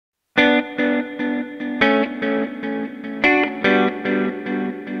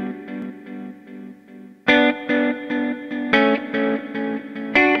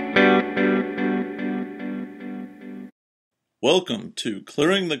Welcome to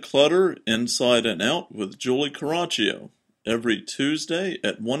Clearing the Clutter Inside and Out with Julie Coraccio. Every Tuesday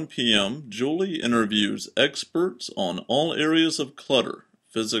at 1 p.m., Julie interviews experts on all areas of clutter: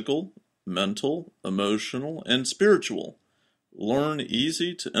 physical, mental, emotional, and spiritual. Learn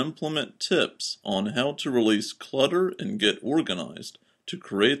easy-to-implement tips on how to release clutter and get organized to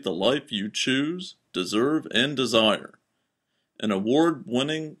create the life you choose, deserve, and desire. An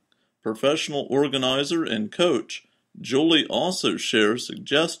award-winning professional organizer and coach, Julie also shares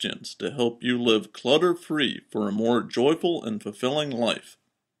suggestions to help you live clutter-free for a more joyful and fulfilling life.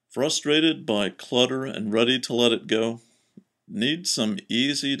 Frustrated by clutter and ready to let it go? Need some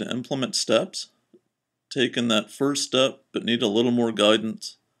easy-to-implement steps? Taken that first step but need a little more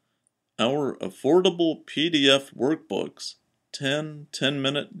guidance? Our affordable PDF workbooks, 10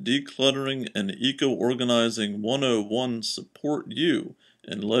 10-minute decluttering and eco-organizing 101 support you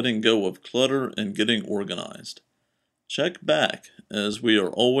in letting go of clutter and getting organized. Check back, as we are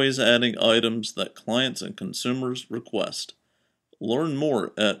always adding items that clients and consumers request. Learn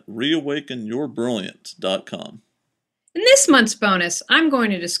more at reawakenyourbrilliance.com. In this month's bonus, I'm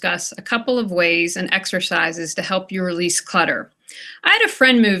going to discuss a couple of ways and exercises to help you release clutter. I had a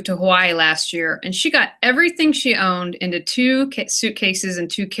friend move to Hawaii last year, and she got everything she owned into 2 suitcases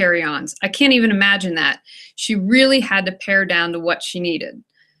and 2 carry-ons. I can't even imagine that. She really had to pare down to what she needed.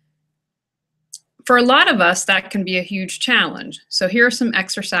 For a lot of us, that can be a huge challenge. So here are some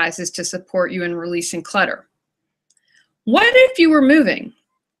exercises to support you in releasing clutter. What if you were moving?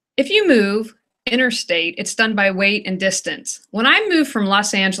 If you move interstate, it's done by weight and distance. When I moved from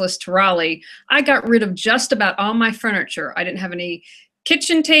Los Angeles to Raleigh, I got rid of just about all my furniture. I didn't have any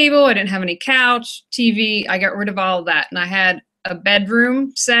kitchen table, I didn't have any couch, TV. I got rid of all of that. And I had a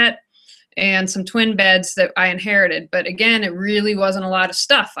bedroom set and some twin beds that I inherited. But again, it really wasn't a lot of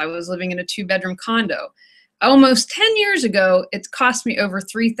stuff. I was living in a 2-bedroom condo. Almost 10 years ago, it cost me over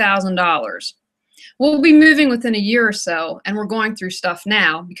 $3,000. We'll be moving within a year or so, and we're going through stuff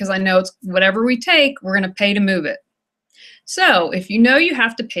now because I know it's whatever we take, we're going to pay to move it. So if you know you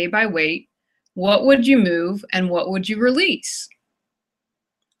have to pay by weight, what would you move and what would you release?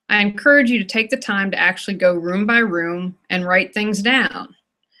 I encourage you to take the time to actually go room by room and write things down.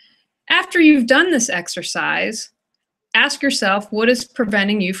 After you've done this exercise, ask yourself what is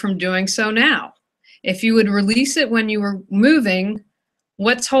preventing you from doing so now. If you would release it when you were moving,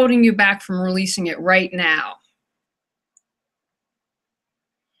 what's holding you back from releasing it right now?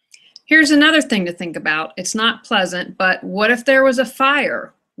 Here's another thing to think about. It's not pleasant, but what if there was a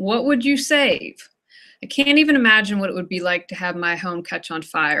fire? What would you save? I can't even imagine what it would be like to have my home catch on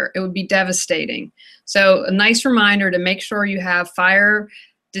fire. It would be devastating. So a nice reminder to make sure you have fire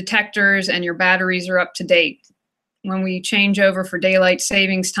detectors and your batteries are up to date. When we change over for daylight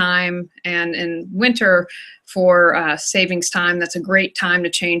savings time and in winter for savings time, that's a great time to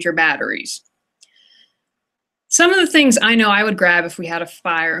change your batteries. Some of the things I know I would grab if we had a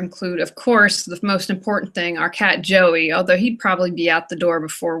fire include, of course, the most important thing, our cat Joey, although he'd probably be out the door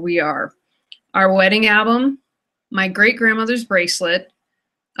before we are. Our wedding album, my great-grandmother's bracelet,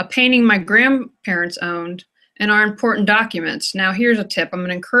 a painting my grandparents owned, and our important documents. Now here's a tip. I'm going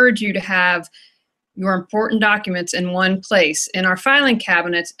to encourage you to have your important documents in one place. In our filing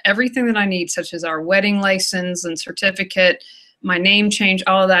cabinets, everything that I need, such as our wedding license and certificate, my name change,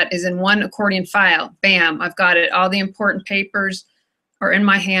 all of that is in one accordion file. Bam, I've got it. All the important papers are in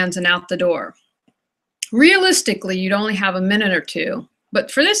my hands and out the door. Realistically, you'd only have a minute or two,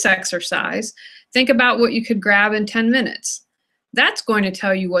 but for this exercise, think about what you could grab in 10 minutes. That's going to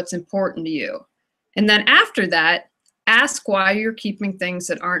tell you what's important to you. And then after that, ask why you're keeping things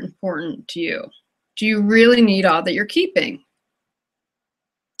that aren't important to you. Do you really need all that you're keeping?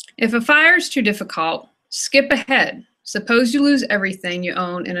 If a fire is too difficult, skip ahead. Suppose you lose everything you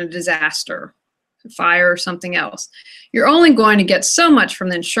own in a disaster, a fire or something else. You're only going to get so much from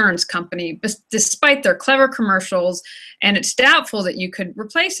the insurance company, despite their clever commercials, and it's doubtful that you could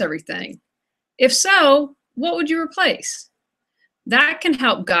replace everything. If so, what would you replace? That can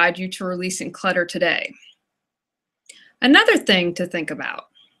help guide you to releasing clutter today. Another thing to think about,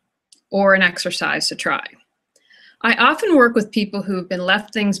 or an exercise to try. I often work with people who have been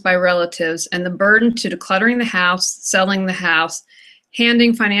left things by relatives, and the burden to decluttering the house, selling the house,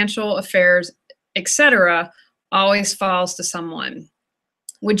 handling financial affairs, etc. always falls to someone.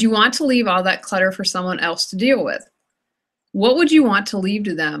 Would you want to leave all that clutter for someone else to deal with? What would you want to leave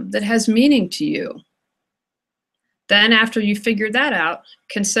to them that has meaning to you? Then after you figure that out,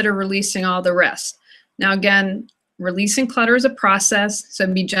 consider releasing all the rest. Now again, releasing clutter is a process, so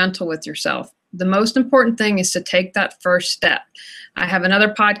be gentle with yourself. The most important thing is to take that first step. I have another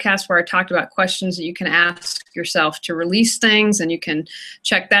podcast where I talked about questions that you can ask yourself to release things, and you can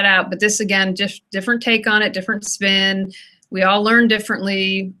check that out. But this, again, just different take on it, different spin. We all learn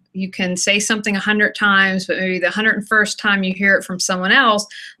differently. You can say something 100 times, but maybe the 101st time you hear it from someone else,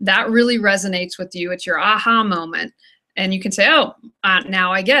 that really resonates with you. It's your aha moment. And you can say, oh,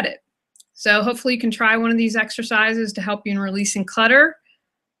 now I get it. So hopefully you can try one of these exercises to help you in releasing clutter.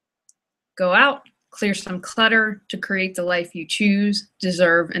 Go out, clear some clutter to create the life you choose,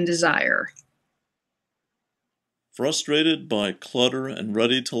 deserve, and desire. Frustrated by clutter and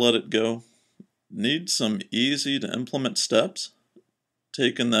ready to let it go? Need some easy to implement steps?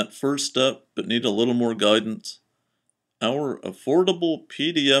 Taken that first step but need a little more guidance? Our affordable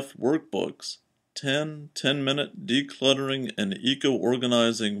PDF workbooks, 10-minute decluttering and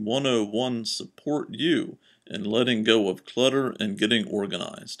eco-organizing 101 support you in letting go of clutter and getting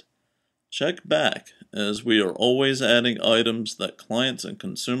organized. Check back, as we are always adding items that clients and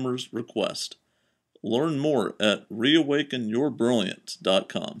consumers request. Learn more at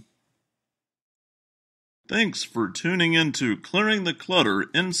reawakenyourbrilliance.com. Thanks for tuning in to Clearing the Clutter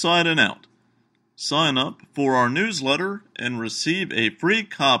Inside and Out. Sign up for our newsletter and receive a free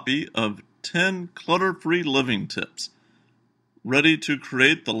copy of 10 clutter-free living tips. Ready to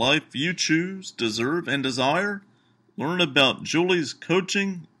create the life you choose, deserve, and desire? Learn about Julie's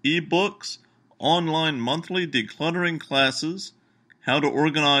coaching, ebooks, online monthly decluttering classes, how to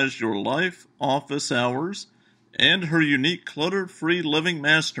organize your life, office hours, and her unique clutter-free living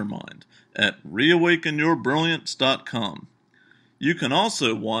mastermind at reawakenyourbrilliance.com. You can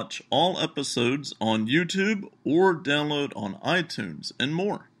also watch all episodes on YouTube or download on iTunes and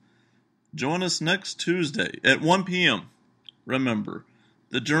more. Join us next Tuesday at 1 p.m. Remember,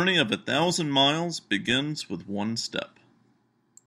 the journey of 1,000 miles begins with one step.